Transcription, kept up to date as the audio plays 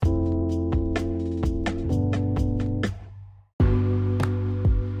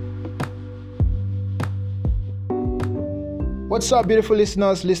What's up, beautiful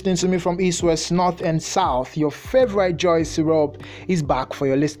listeners listening to me from East, West, North, and South? Your favorite Joy Syrup is back for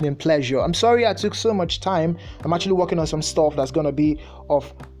your listening pleasure. I'm sorry I took so much time. I'm actually working on some stuff that's going to be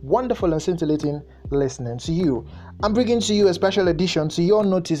of wonderful and scintillating listening to you. I'm bringing to you a special edition to your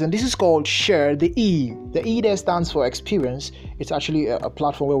notice, and this is called Share the E. The E there stands for experience. It's actually a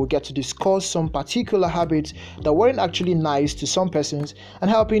platform where we get to discuss some particular habits that weren't actually nice to some persons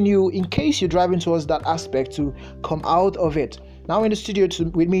and helping you, in case you're driving towards that aspect, to come out of it. Now in the studio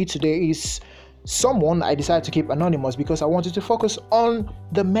with me today is someone I decided to keep anonymous because I wanted to focus on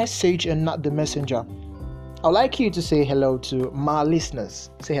the message and not the messenger. I'd like you to say hello to my listeners.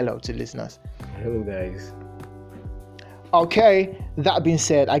 Say hello to listeners. Hello guys. Okay, that being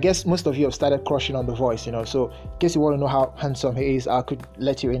said, I guess most of you have started crushing on the voice, so in case you want to know how handsome he is, I could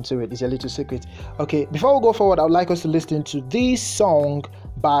let you into it. It's a little secret. Okay, before we go forward, I would like us to listen to this song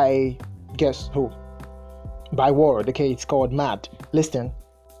by, guess who? By Word. Okay, it's called Mad. Listen.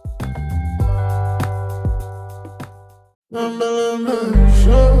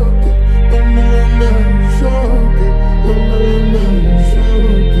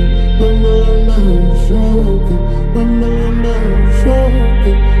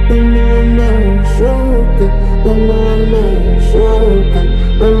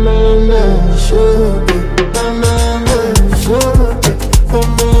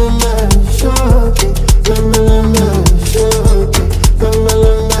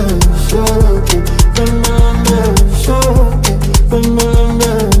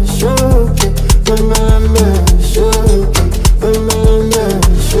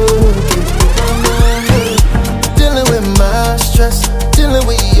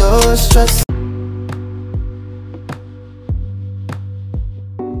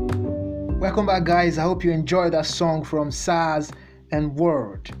 Welcome back, guys. I hope you enjoyed that song from Saz and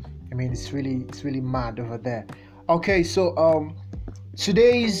Word. I mean, it's really mad over there. Okay, so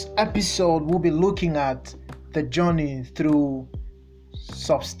today's episode we'll be looking at the journey through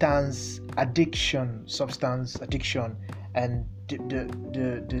substance addiction, and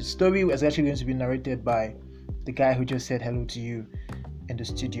the story is actually going to be narrated by the guy who just said hello to you in the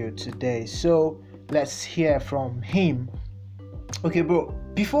studio today. So let's hear from him. Okay, bro.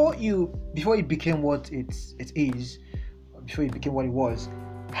 Before you became what it is, before you became what it was,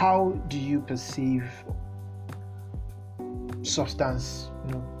 how do you perceive substance,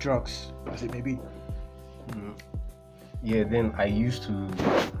 drugs, as it may be? Yeah, then I used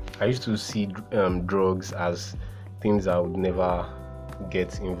to see drugs as things I would never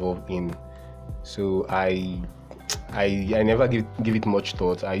get involved in. So I never give it much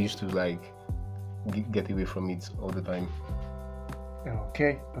thought. I used to get away from it all the time.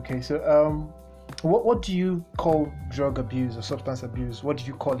 Okay. So what do you call drug abuse or substance abuse? What do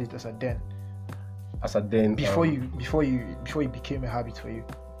you call it as a den? Before you became a habit for you.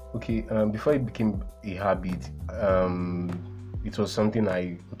 Okay. Before it became a habit, it was something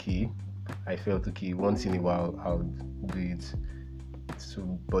I felt okay once in a while I would do it. So,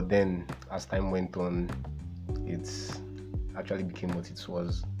 but then as time went on, it's actually became what it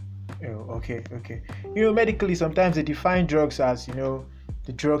was. Oh, okay. Medically, sometimes they define drugs as, the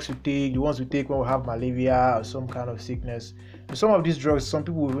drugs we take, the ones we take when we have malaria or some kind of sickness. And some of these drugs, some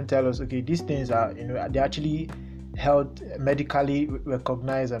people will even tell us, okay, these things are, they're actually held medically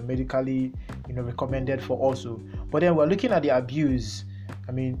recognized and medically, recommended for also. But then we're looking at the abuse.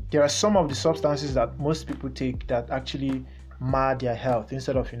 I mean, there are some of the substances that most people take that actually mar their health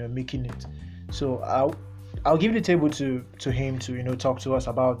instead of, making it. So I'll give the table to him to talk to us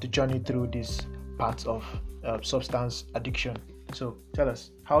about the journey through this part of substance addiction. So tell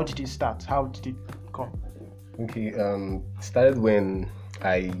us, how did it start? How did it come? Okay, it started when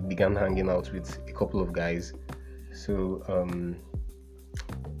I began hanging out with a couple of guys. So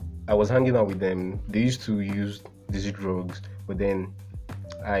I was hanging out with them. They used to use these drugs, but then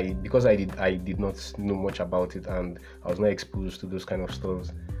because I did not know much about it, and I was not exposed to those kind of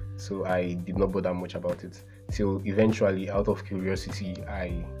stuff. So I did not bother much about it. Till eventually, out of curiosity,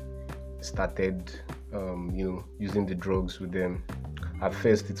 I started, using the drugs with them. At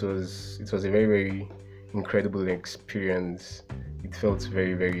first, it was a very, very incredible experience. It felt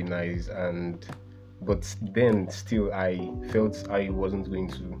very, very nice, but then still, I felt I wasn't going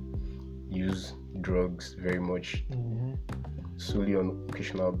to use drugs very much, solely on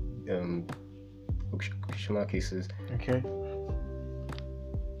occasional cases. Okay.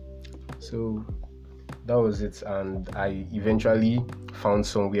 So that was it, and I eventually found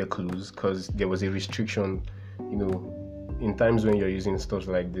somewhere close because there was a restriction. In times when you're using stuff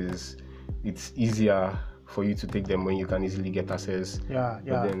like this, it's easier for you to take them when you can easily get access. Yeah.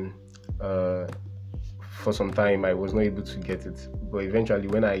 But then for some time I was not able to get it, but eventually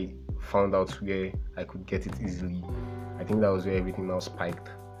when I found out where I could get it easily, I think that was where everything now spiked.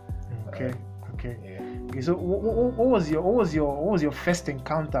 Okay. Yeah. Okay, so what was your first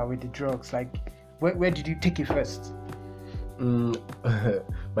encounter with the drugs? Like, where did you take it first?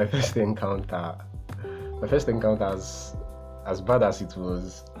 My first encounter, as bad as it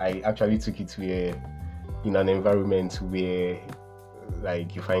was, I actually took it in an environment where,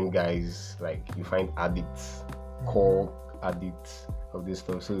 like, you find guys, like you find addicts, core addicts of this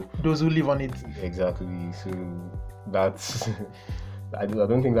stuff. So those who live on it. Exactly. So that's I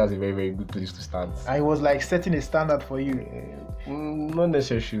don't think that's a very, very good place to start. I was like setting a standard for you. Not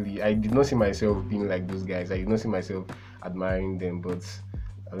necessarily. I did not see myself being like those guys. I did not see myself admiring them, but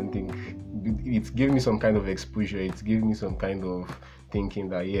I don't think it gave me some kind of exposure. It gave me some kind of thinking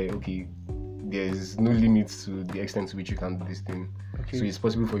that, yeah, okay, there's no limit to the extent to which you can do this thing. Okay. So it's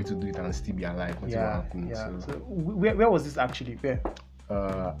possible for you to do it and still be alive. Yeah. So where was this actually? Where?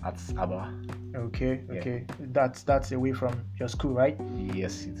 At Aba. Okay. That's away from your school, right?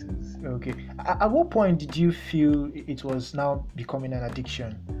 Yes, it is. Okay. At what point did you feel it was now becoming an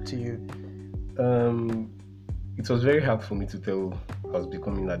addiction to you? It was very hard for me to tell I was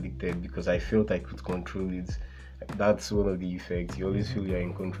becoming addicted because I felt I could control it. That's one of the effects. You always feel you're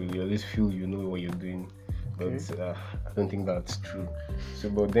in control. You always feel you know what you're doing. Okay. But I don't think that's true. So,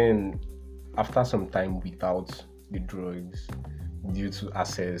 but then after some time without the drugs, due to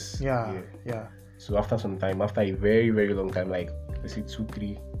access. Yeah. So after some time, after a very, very long time, like let's say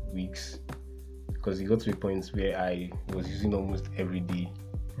 2-3 weeks, because it got to a point where I was using almost every day.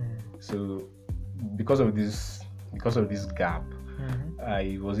 So because of this gap,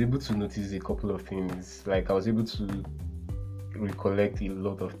 I was able to notice a couple of things. Like I was able to recollect a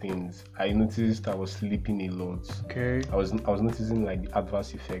lot of things. I noticed I was sleeping a lot. Okay. I was noticing like the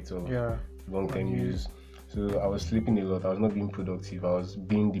adverse effects of long-term use. So I was sleeping a lot. I was not being productive. I was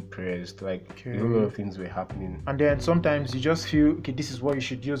being depressed. Like a whole lot of things were happening. And then sometimes you just feel, okay, this is what you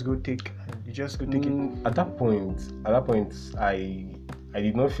should just go take. And you just go take it. At that point, I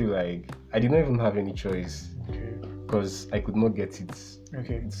did not feel like I did not even have any choice. Because I could not get it.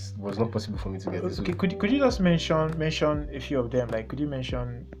 It was not possible for me to get it. Okay. Could you just mention a few of them? Like, could you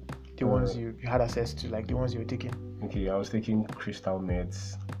mention the ones you had access to, like the ones you were taking? Okay, I was taking crystal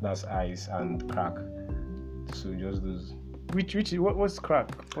meds, that's ice, and crack. So just those. What's crack?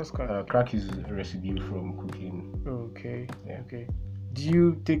 What's crack? Crack is a residue from cocaine. Okay. Yeah. Okay. Do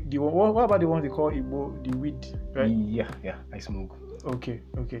you take the one? What about the one they call Igbo, the weed, right? Yeah. I smoke. Okay.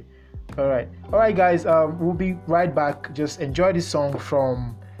 All right, guys. We'll be right back. Just enjoy this song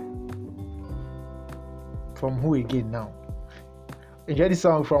from who again now? Enjoy this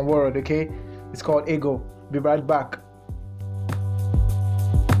song from World. Okay, it's called Ego. Be right back.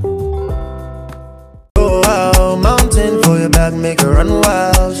 Mountain for your back, make her run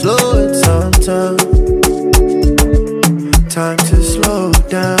wild. Slow it down. Time to slow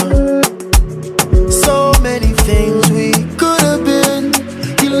down. So many things we could have been.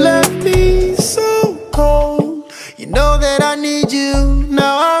 You left me so cold. You know that I need you.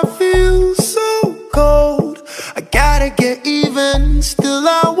 Now I feel so cold. I gotta get even. Still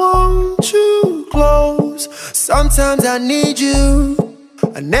I want you close. Sometimes I need you.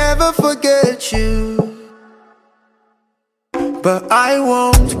 I never forget you. But I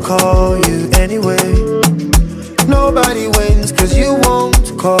won't call you anyway. Nobody wins, cause you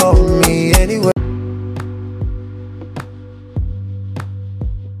won't call me anyway.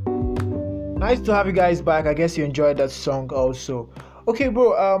 Nice to have you guys back. I guess you enjoyed that song also. Okay,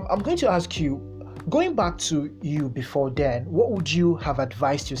 bro, I'm going to ask you, going back to you before then, what would you have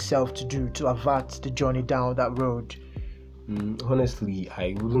advised yourself to do to avert the journey down that road? Honestly,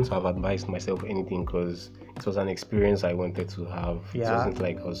 I wouldn't have advised myself anything because it was an experience I wanted to have. It wasn't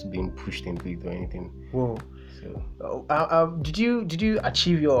like I was being pushed into it or anything. Whoa. So, did you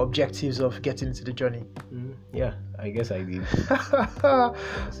achieve your objectives of getting into the journey? Yeah, I guess I did.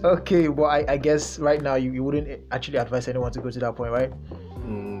 Okay, well, I guess right now you wouldn't actually advise anyone to go to that point, right?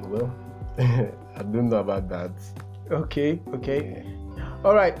 Well, I don't know about that. Okay.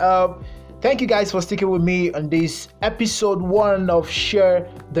 All right. Thank you guys for sticking with me on this episode 1 of Share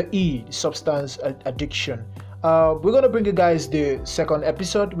the E, Substance Addiction. We're going to bring you guys the second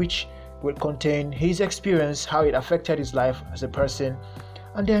episode, which will contain his experience, how it affected his life as a person.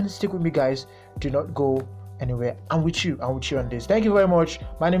 And then stick with me, guys. Do not go anywhere. I'm with you on this. Thank you very much.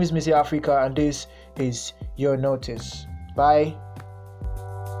 My name is Missy Africa, and this is Your Notice. Bye.